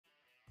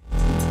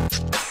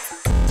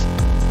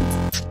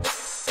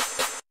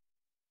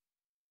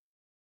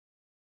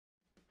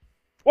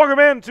Welcome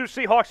in to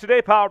Seahawks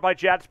Today, powered by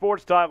Jet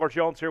Sports. Darryl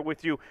Johnson here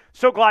with you.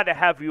 So glad to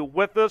have you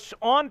with us.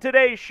 On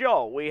today's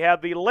show, we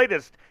have the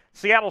latest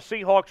Seattle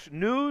Seahawks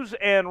news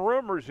and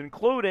rumors,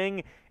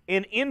 including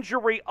an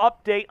injury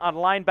update on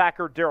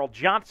linebacker Darryl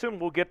Johnson.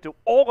 We'll get to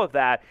all of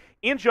that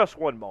in just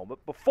one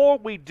moment. Before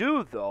we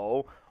do,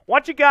 though, I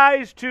want you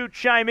guys to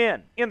chime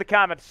in the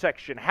comments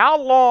section. How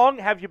long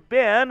have you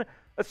been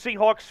a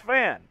Seahawks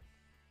fan?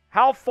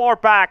 How far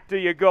back do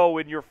you go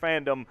in your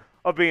fandom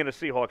of being a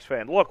Seahawks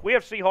fan? Look, we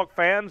have Seahawks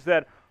fans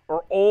that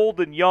are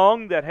old and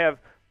young that have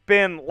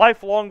been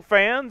lifelong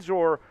fans,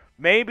 or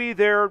maybe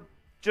they're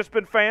just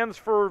been fans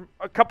for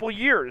a couple of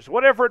years,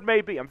 whatever it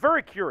may be. I'm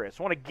very curious.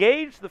 I want to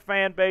gauge the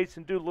fan base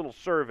and do a little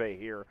survey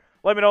here.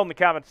 Let me know in the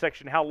comment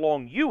section how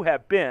long you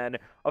have been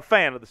a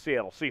fan of the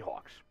Seattle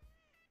Seahawks.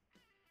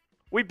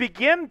 We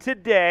begin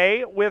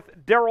today with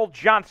Darryl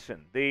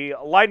Johnson, the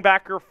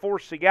linebacker for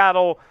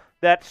Seattle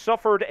that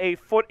suffered a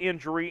foot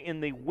injury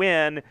in the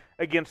win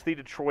against the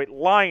Detroit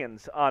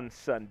Lions on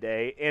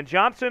Sunday. And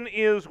Johnson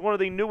is one of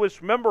the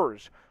newest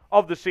members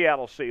of the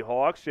Seattle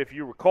Seahawks. If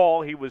you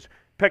recall, he was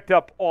picked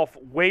up off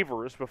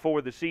waivers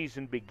before the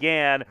season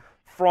began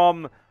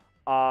from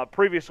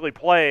previously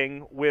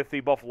playing with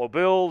the Buffalo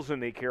Bills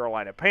and the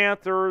Carolina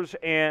Panthers.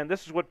 And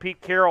this is what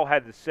Pete Carroll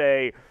had to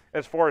say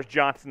as far as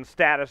Johnson's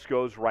status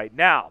goes right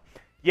now.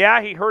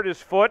 Yeah, he hurt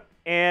his foot,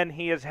 and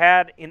he has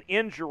had an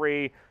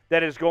injury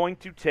that is going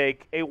to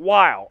take a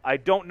while. I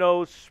don't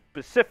know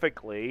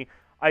specifically.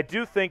 I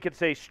do think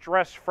it's a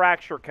stress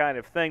fracture kind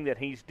of thing that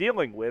he's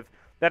dealing with.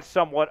 That's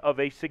somewhat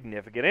of a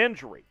significant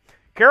injury.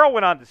 Carroll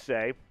went on to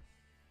say,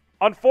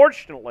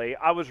 unfortunately,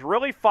 I was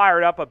really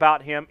fired up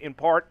about him in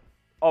part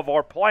of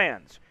our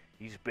plans.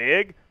 He's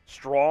big,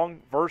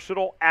 strong,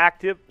 versatile,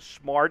 active,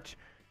 smart.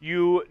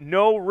 You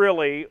know,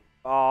 really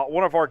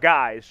one of our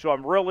guys, so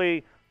I'm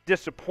really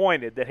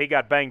disappointed that he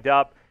got banged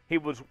up. He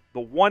was the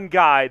one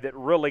guy that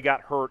really got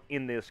hurt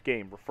in this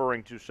game,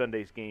 referring to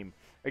Sunday's game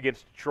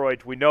against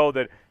Detroit. We know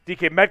that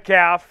DK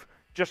Metcalf,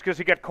 just because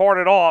he got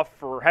carted off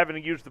for having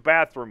to use the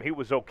bathroom, he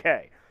was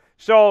okay.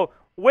 So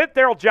with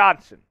Darryl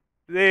Johnson,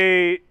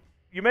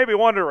 you may be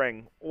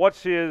wondering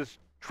what's his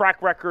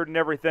track record and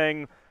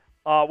everything.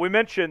 We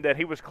mentioned that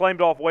he was claimed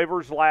off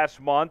waivers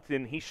last month,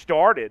 and he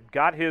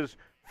got his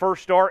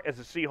first start as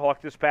a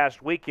Seahawk this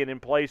past weekend in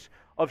place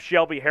of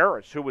Shelby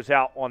Harris, who was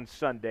out on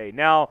Sunday.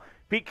 Now,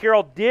 Pete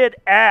Carroll did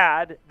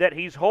add that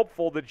he's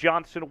hopeful that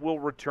Johnson will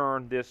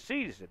return this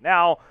season.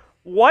 Now,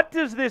 what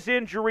does this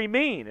injury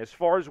mean as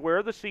far as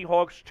where the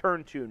Seahawks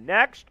turn to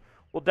next?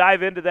 We'll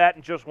dive into that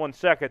in just 1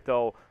 second,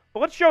 though. But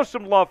let's show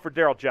some love for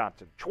Darryl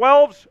Johnson.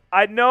 12s,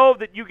 I know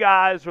that you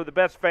guys are the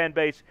best fan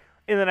base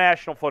in the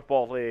National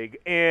Football League,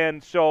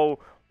 and so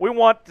we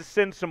want to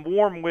send some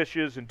warm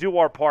wishes and do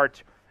our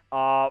part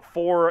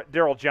for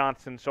Darryl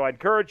Johnson. So I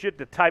encourage you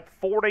to type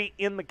 40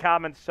 in the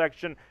comments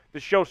section to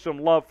show some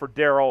love for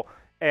Darryl.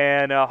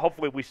 And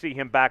hopefully we see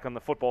him back on the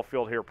football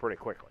field here pretty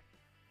quickly.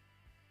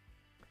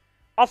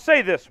 I'll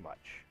say this much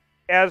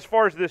as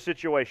far as this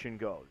situation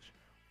goes.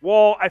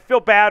 Well, I feel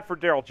bad for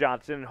Darryl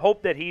Johnson and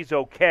hope that he's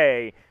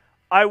okay.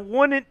 I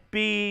wouldn't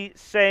be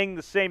saying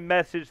the same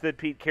message that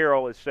Pete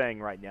Carroll is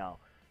saying right now.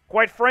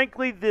 Quite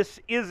frankly,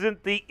 this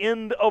isn't the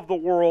end of the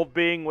world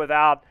being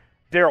without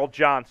Darryl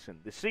Johnson.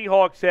 The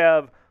Seahawks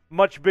have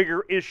much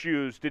bigger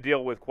issues to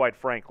deal with, quite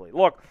frankly.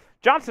 Look,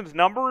 Johnson's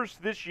numbers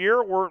this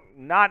year were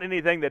not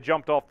anything that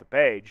jumped off the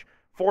page.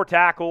 4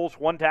 tackles,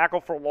 1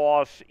 tackle for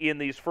loss in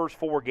these first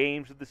 4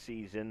 games of the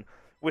season.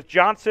 With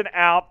Johnson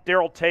out,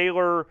 Darrell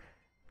Taylor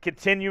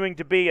continuing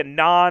to be a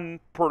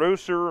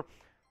non-producer,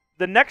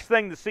 the next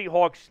thing the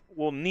Seahawks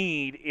will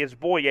need is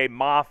Boye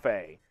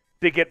Mafe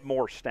to get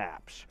more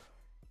snaps.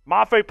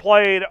 Mafe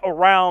played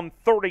around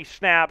 30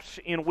 snaps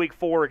in Week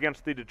 4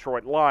 against the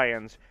Detroit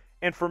Lions,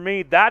 and for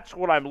me, that's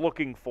what I'm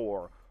looking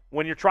for.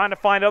 When you're trying to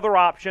find other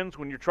options,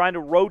 when you're trying to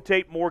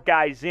rotate more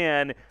guys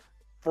in,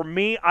 for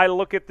me, I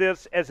look at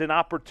this as an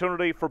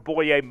opportunity for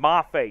Boye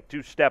Mafe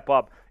to step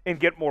up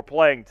and get more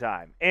playing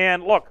time.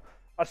 And look,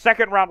 a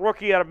second-round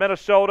rookie out of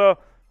Minnesota,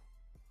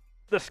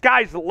 the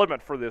sky's the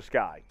limit for this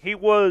guy. He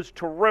was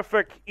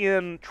terrific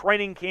in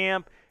training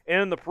camp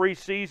and in the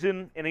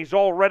preseason, and he's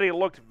already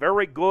looked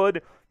very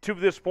good to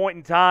this point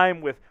in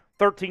time with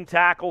 13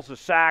 tackles, a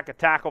sack, a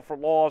tackle for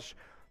loss.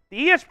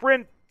 The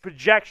ESPN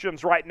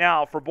projections right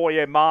now for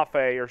Boye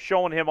Mafe are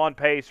showing him on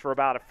pace for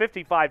about a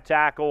 55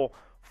 tackle,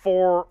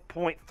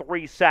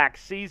 4.3 sack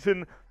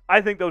season. I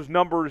think those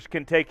numbers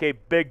can take a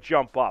big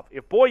jump up.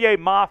 If Boye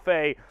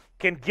Mafe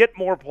can get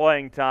more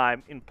playing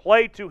time and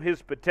play to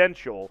his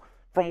potential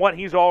from what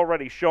he's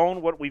already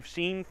shown, what we've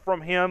seen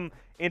from him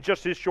in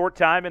just his short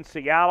time in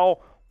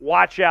Seattle,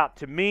 watch out.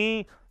 To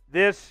me,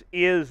 this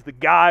is the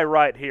guy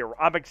right here.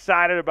 I'm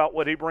excited about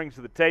what he brings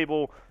to the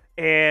table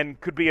and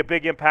could be a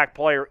big impact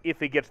player if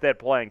he gets that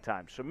playing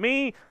time. So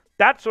me,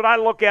 that's what I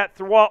look at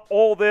throughout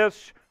all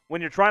this when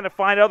you're trying to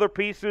find other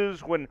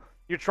pieces, when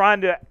you're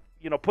trying to,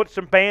 put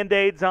some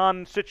Band-Aids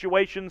on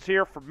situations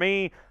here. For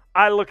me,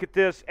 I look at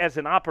this as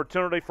an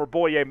opportunity for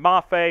Boye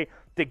Mafe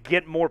to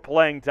get more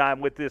playing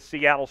time with this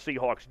Seattle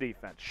Seahawks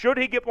defense. Should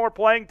he get more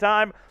playing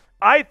time?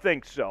 I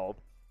think so.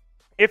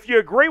 If you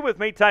agree with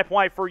me, type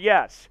Y for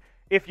yes.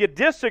 If you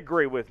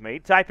disagree with me,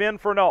 type in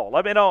for no.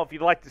 Let me know if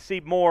you'd like to see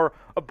more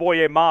of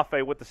Boye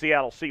Mafe with the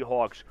Seattle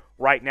Seahawks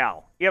right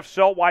now. If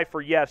so, Y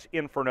for yes,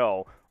 in for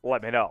no.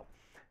 Let me know.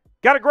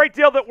 Got a great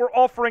deal that we're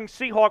offering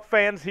Seahawk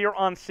fans here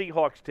on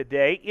Seahawks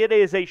Today. It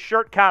is a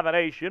shirt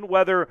combination.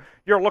 Whether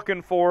you're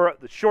looking for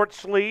the short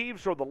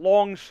sleeves or the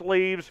long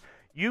sleeves,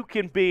 you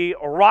can be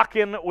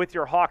rocking with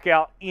your Hawk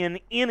out in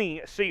any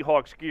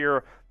Seahawks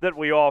gear that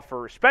we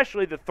offer,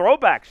 especially the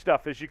throwback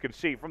stuff, as you can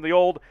see, from the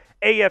old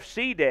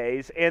AFC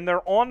days, and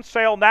they're on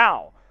sale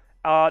now.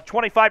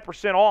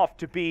 25% off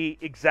to be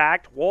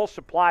exact. Wall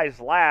supplies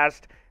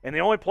last, and the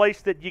only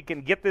place that you can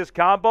get this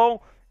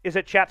combo is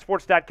at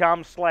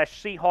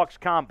chatsports.com/Seahawks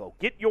combo.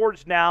 Get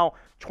yours now,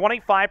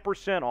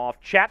 25%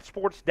 off,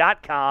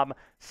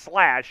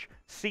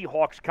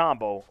 chatsports.com/Seahawks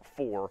combo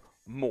for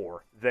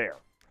more there.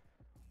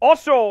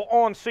 Also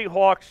on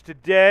Seahawks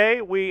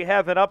Today, we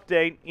have an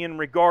update in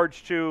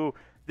regards to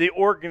the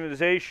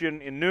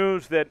organization in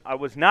news that I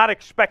was not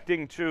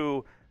expecting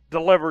to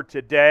deliver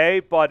today,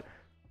 but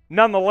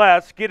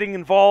nonetheless getting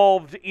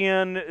involved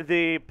in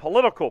the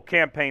political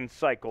campaign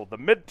cycle. The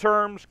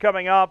midterms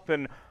coming up,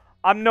 and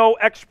I'm no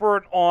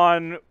expert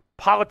on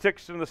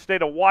politics in the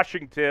state of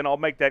Washington. I'll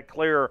make that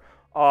clear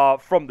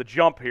from the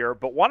jump here,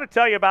 but want to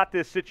tell you about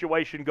this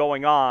situation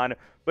going on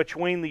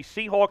between the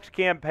Seahawks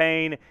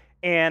campaign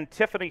and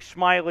Tiffany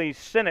Smiley's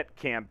Senate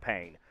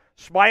campaign.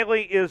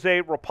 Smiley is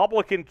a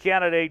Republican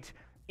candidate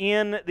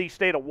in the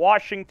state of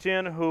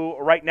Washington who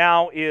right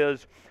now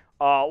is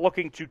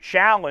looking to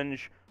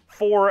challenge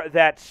for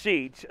that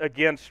seat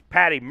against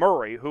Patty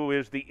Murray, who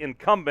is the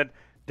incumbent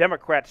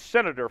Democrat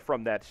senator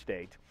from that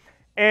state.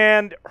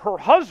 And her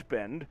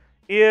husband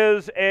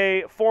is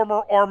a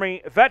former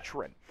Army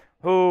veteran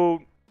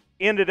who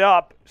ended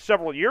up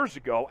several years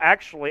ago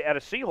actually at a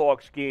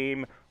Seahawks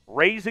game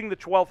raising the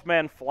 12th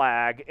man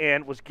flag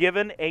and was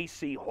given a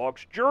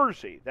Seahawks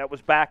jersey. That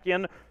was back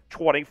in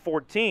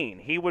 2014.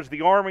 He was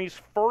the Army's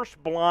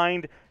first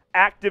blind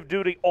active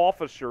duty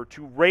officer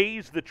to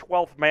raise the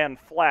 12th man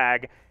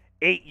flag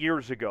 8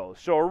 years ago.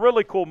 So a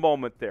really cool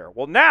moment there.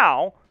 Well,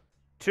 now,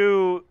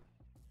 to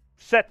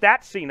set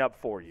that scene up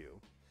for you,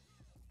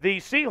 the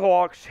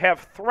Seahawks have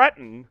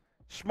threatened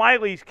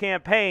Smiley's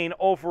campaign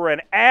over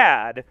an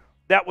ad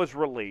that was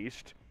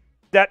released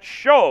that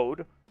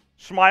showed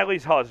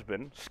Smiley's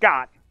husband,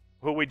 Scott,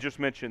 who we just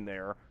mentioned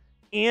there,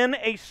 in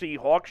a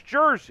Seahawks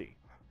jersey.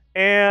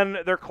 And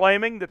they're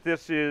claiming that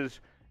this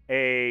is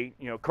a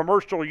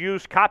commercial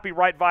use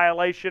copyright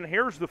violation.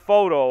 Here's the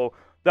photo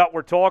that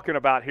we're talking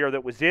about here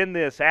that was in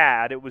this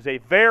ad. It was a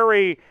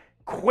very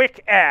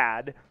quick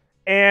ad,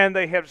 and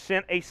they have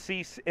sent a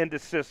cease and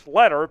desist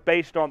letter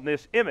based on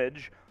this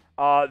image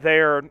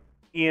there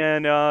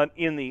in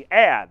the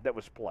ad that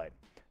was played.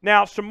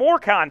 Now, some more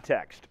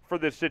context for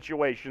this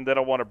situation that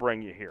I want to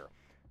bring you here.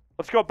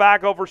 Let's go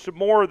back over some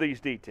more of these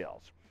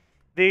details.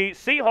 The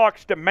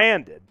Seahawks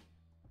demanded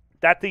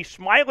that the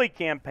Smiley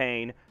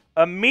campaign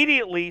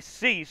immediately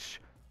cease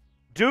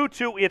due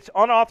to its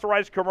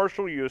unauthorized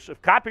commercial use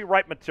of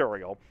copyright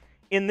material.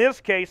 In this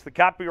case, the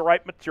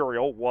copyright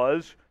material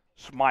was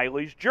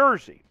Smiley's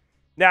jersey.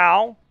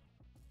 Now,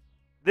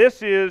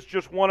 this is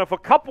just one of a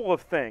couple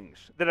of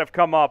things that have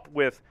come up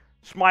with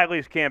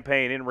Smiley's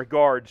campaign in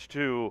regards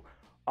to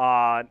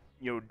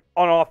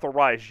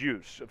unauthorized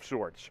use of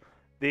sorts.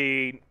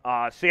 The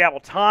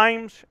Seattle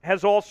Times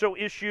has also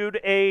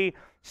issued a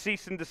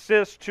cease and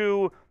desist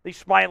to the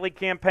Smiley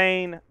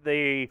campaign.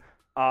 The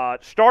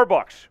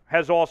Starbucks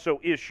has also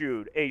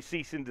issued a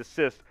cease and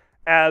desist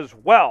as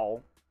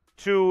well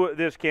to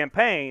this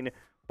campaign.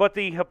 But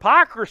the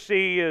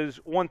hypocrisy is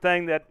one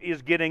thing that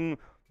is getting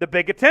the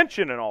big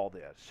attention in all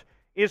this,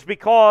 is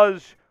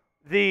because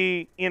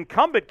the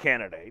incumbent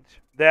candidate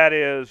that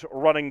is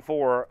running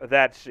for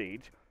that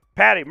seat,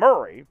 Patty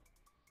Murray,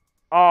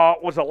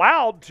 was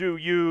allowed to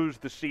use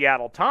the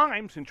Seattle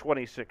Times in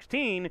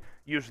 2016,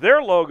 use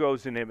their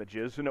logos and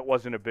images, and it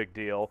wasn't a big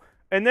deal.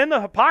 And then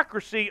the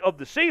hypocrisy of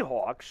the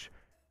Seahawks,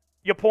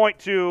 you point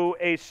to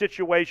a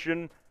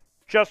situation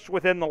just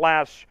within the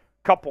last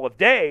couple of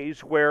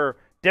days where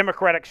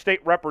Democratic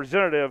State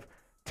Representative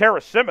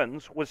Tara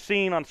Simmons was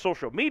seen on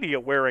social media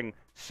wearing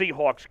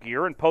Seahawks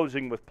gear and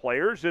posing with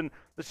players, and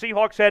the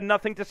Seahawks had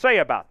nothing to say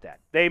about that.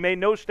 They made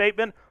no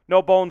statement,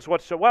 no bones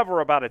whatsoever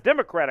about a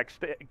Democratic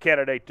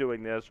candidate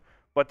doing this,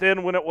 but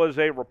then when it was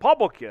a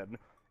Republican,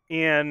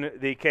 in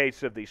the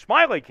case of the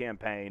Smiley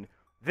campaign,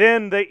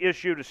 then they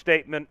issued a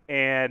statement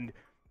and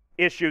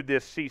issued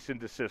this cease and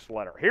desist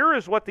letter. Here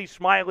is what the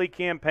Smiley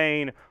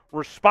campaign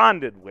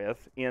responded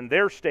with in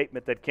their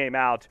statement that came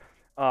out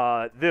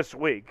this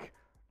week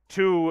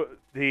to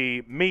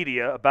the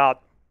media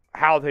about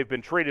how they've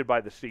been treated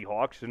by the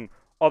Seahawks and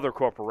other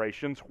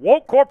corporations.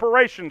 Woke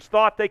corporations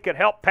thought they could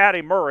help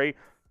Patty Murray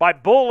by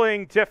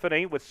bullying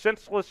Tiffany with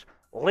senseless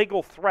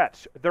legal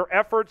threats. Their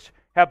efforts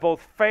have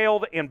both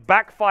failed and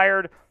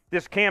backfired.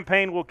 This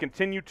campaign will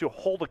continue to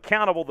hold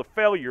accountable the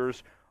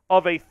failures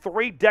of a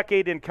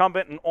 3-decade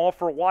incumbent and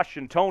offer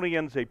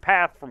Washingtonians a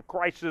path from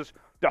crisis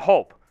to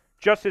hope,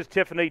 just as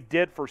Tiffany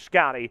did for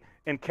Scotty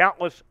and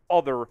countless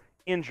other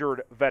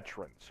injured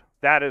veterans.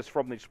 That is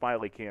from the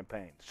Smiley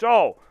campaign.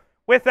 So,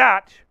 with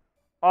that,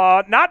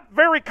 not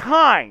very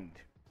kind,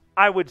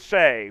 I would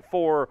say,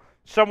 for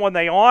someone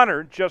they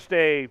honored just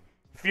a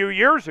few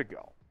years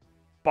ago.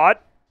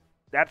 But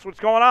that's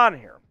what's going on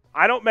here.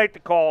 I don't make the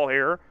call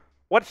here.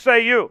 What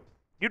say you?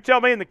 You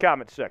tell me in the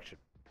comments section.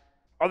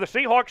 Are the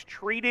Seahawks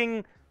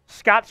treating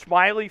Scott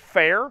Smiley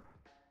fair?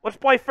 Let's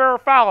play fair or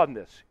foul on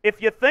this.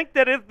 If you think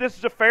that if this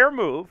is a fair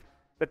move,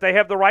 that they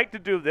have the right to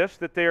do this,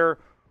 that they're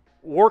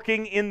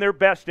working in their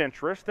best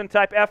interest, then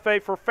type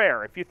FA for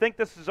fair. If you think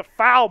this is a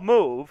foul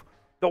move,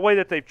 the way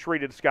that they've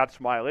treated Scott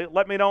Smiley,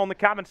 let me know in the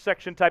comments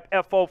section. Type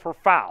FO for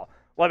foul.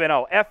 Let me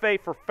know, FA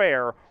for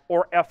fair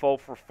or FO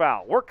for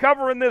foul. We're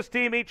covering this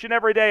team each and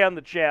every day on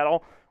the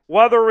channel,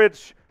 whether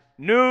it's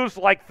news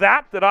like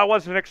that I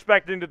wasn't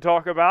expecting to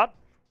talk about,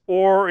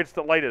 or it's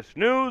the latest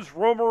news,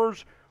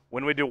 rumors.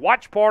 When we do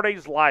watch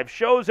parties, live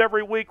shows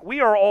every week, we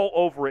are all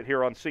over it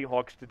here on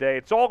Seahawks Today.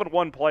 It's all in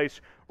one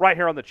place right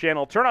here on the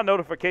channel. Turn on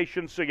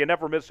notifications so you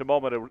never miss a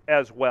moment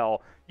as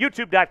well.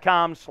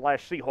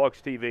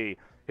 YouTube.com/SeahawksTV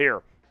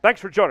here.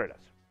 Thanks for joining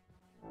us.